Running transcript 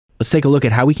Let's take a look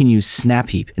at how we can use Snap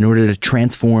Heap in order to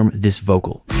transform this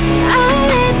vocal.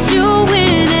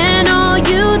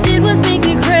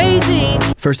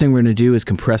 First thing we're going to do is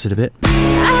compress it a bit.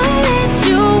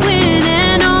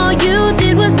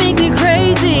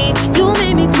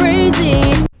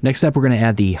 Next up, we're going to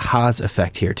add the Haas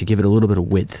effect here to give it a little bit of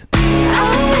width.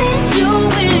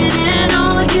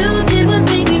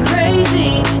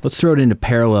 Let's throw it into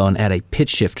parallel and add a pitch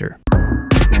shifter.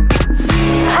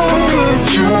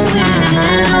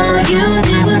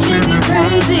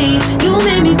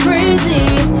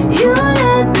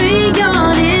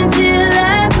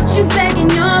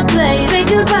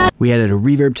 We added a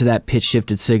reverb to that pitch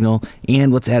shifted signal,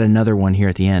 and let's add another one here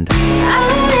at the end.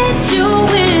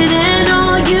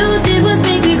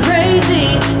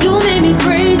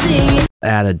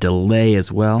 Add a delay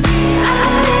as well.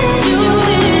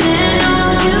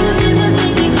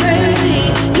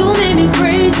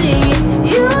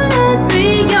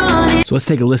 So let's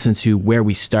take a listen to where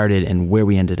we started and where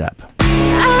we ended up.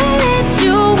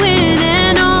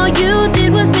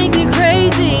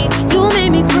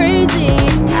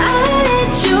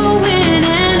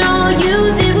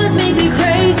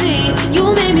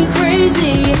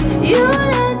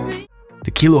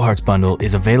 The Kilohearts bundle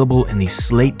is available in the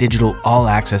Slate Digital All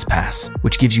Access Pass,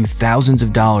 which gives you thousands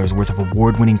of dollars worth of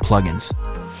award-winning plugins,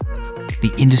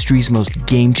 the industry's most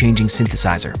game-changing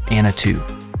synthesizer, Anna 2,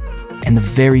 and the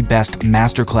very best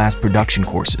masterclass production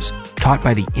courses taught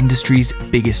by the industry's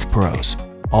biggest pros,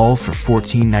 all for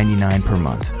 $14.99 per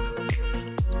month.